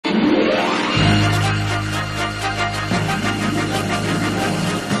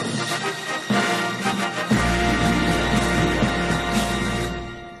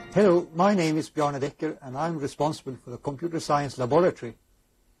My name is Bjarne Dekker, and I'm responsible for the computer science laboratory.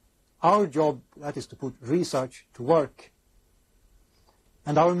 Our job, that is to put research to work.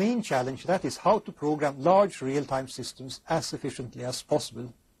 And our main challenge, that is how to program large real-time systems as efficiently as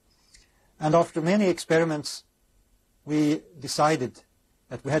possible. And after many experiments, we decided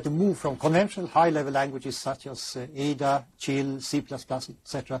that we had to move from conventional high-level languages such as Ada, Chill, C++,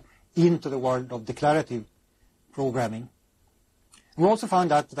 etc., into the world of declarative programming. We also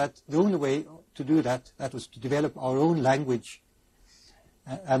found out that the only way to do that was to develop our own language,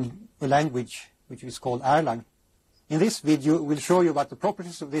 and a language which is called Erlang. In this video, we'll show you about the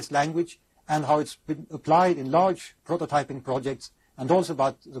properties of this language and how it's been applied in large prototyping projects, and also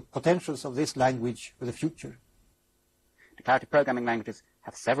about the potentials of this language for the future. Declarative programming languages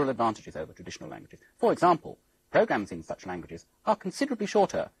have several advantages over traditional languages. For example, programs in such languages are considerably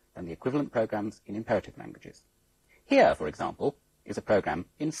shorter than the equivalent programs in imperative languages. Here, for example, is a program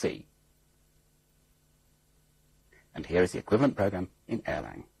in C. And here is the equivalent program in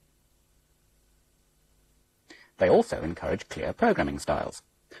Erlang. They also encourage clear programming styles.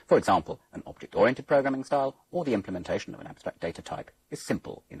 For example, an object-oriented programming style or the implementation of an abstract data type is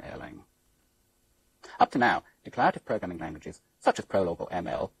simple in Erlang. Up to now, declarative programming languages, such as Prolog or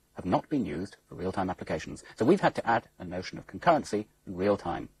ML, have not been used for real-time applications, so we've had to add a notion of concurrency and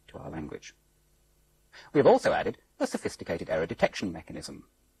real-time to our language. We have also added a sophisticated error detection mechanism.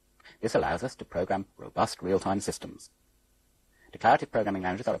 This allows us to program robust real-time systems. Declarative programming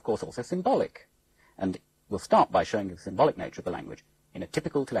languages are, of course, also symbolic, and we'll start by showing you the symbolic nature of the language in a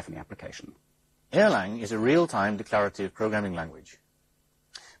typical telephony application. Erlang is a real-time declarative programming language.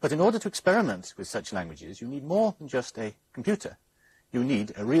 But in order to experiment with such languages, you need more than just a computer. You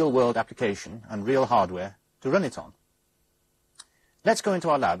need a real-world application and real hardware to run it on. Let's go into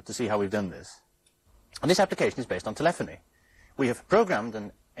our lab to see how we've done this. And this application is based on telephony. We have programmed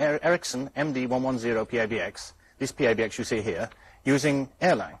an Ericsson MD110 PIBX, this PIBX you see here, using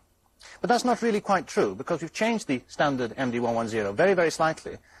Erlang. But that's not really quite true, because we've changed the standard MD110 very, very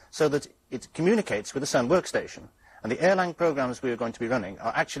slightly so that it communicates with the Sun workstation. And the Erlang programs we are going to be running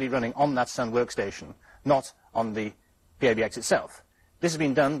are actually running on that Sun workstation, not on the PIBX itself. This has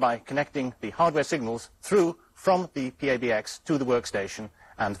been done by connecting the hardware signals through from the PIBX to the workstation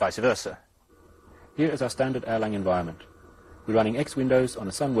and vice versa. Here is our standard Erlang environment. We're running X windows on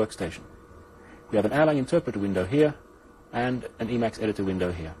a Sun workstation. We have an Erlang interpreter window here and an Emacs editor window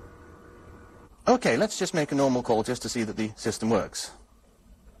here. Okay, let's just make a normal call just to see that the system works.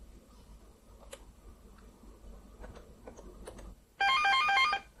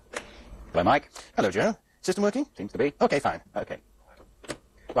 Hello, Mike. Hello, Joe. System working? Seems to be. Okay, fine. Okay.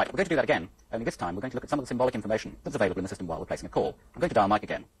 Right, we're going to do that again, only this time we're going to look at some of the symbolic information that's available in the system while we're placing a call. I'm going to dial Mike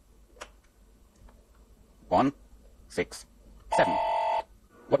again. 1, 6, 7.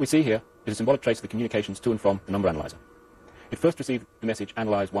 What we see here is a symbolic trace of the communications to and from the number analyzer. It first received the message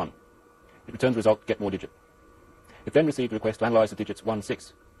analyze 1. It returns the result get more digit. It then received the request to analyze the digits 1,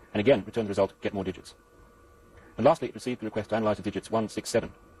 6, and again returned the result get more digits. And lastly, it received the request to analyze the digits 1, 6,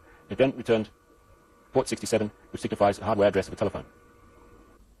 7. It then returned port 67, which signifies the hardware address of a telephone.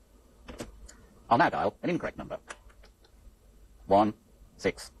 I'll now dial an incorrect number. 1,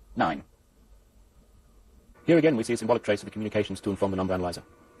 6, 9. Here again we see a symbolic trace of the communications to and from the number analyzer.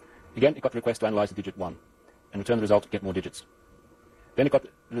 Again, it got the request to analyze the digit 1, and returned the result get more digits. Then it got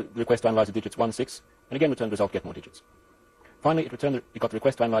the request to analyze the digits 1, 6, and again returned the result get more digits. Finally, it got the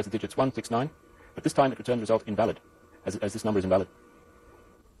request to analyze the digits 1, 6, 9, but this time it returned the result invalid, as this number is invalid.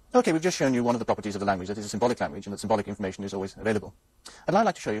 Okay, we've just shown you one of the properties of the language, that it's a symbolic language, and that symbolic information is always available. And I'd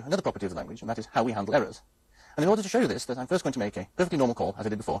like to show you another property of the language, and that is how we handle errors. And in order to show you this, I'm first going to make a perfectly normal call, as I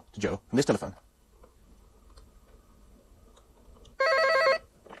did before, to Joe from this telephone.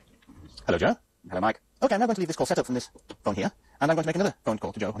 Hello, Joe. Hello, Mike. Okay, I'm now going to leave this call set up from this phone here, and I'm going to make another phone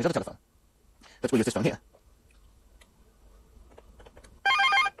call to Joe on his other telephone. But we'll use this phone here.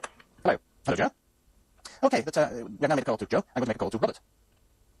 Hello. Hello, Joe. Okay, we have now made a call to Joe. I'm going to make a call to Robert.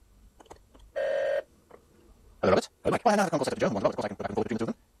 Hello, Robert. Hello, Mike. Well, I now have a phone call set up to Joe. Robert, of course, I can go back and forth between the two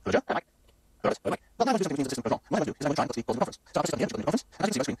of them. Hello, Joe. Hello, Mike. Robert. Hello, Mike. Well, now I'm going to do something means the system goes wrong. What I'm going to do is I'm going to try and put the call to the conference. So I'll just click on the conference, and as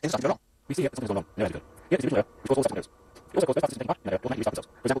you can see on the screen, things are starting to go wrong. We see here that something's gone wrong. No, that's good. Here is the original error, which causes all steps and errors. It also causes both parties taking part in an error automatically restart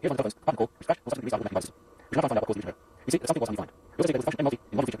themselves. For example, here on the telephone's button call, which flash will subsequently restart the devices. We should now find out what caused the original error. We see that something was undefined. We also take the function nmulti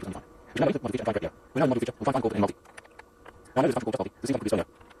in model feature, which is undefined. We should now load the model feature and find correct error. We're now in model feature, we'll find call to nmulti. Now I know this function called just multi. This seems like a error.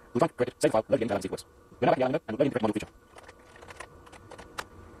 We'll find correct, save the file, load again to sequence. We're now back in the window and we'll load in the correct model feature.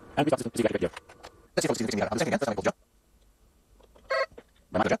 And restart the system to see the correct error. Let's see if we see the fixing the error. I'll do the same again. First I'm going to call Joe.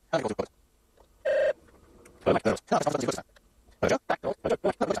 Hello, Joe. And I call to Robert. Hello, Mike. Hello, Joe. Hello, Joe. Back. Hello, Joe. Hello,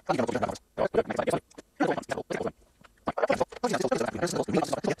 Joe. Hello, Joe. Hello, Joe.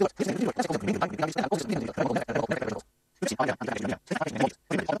 Erlang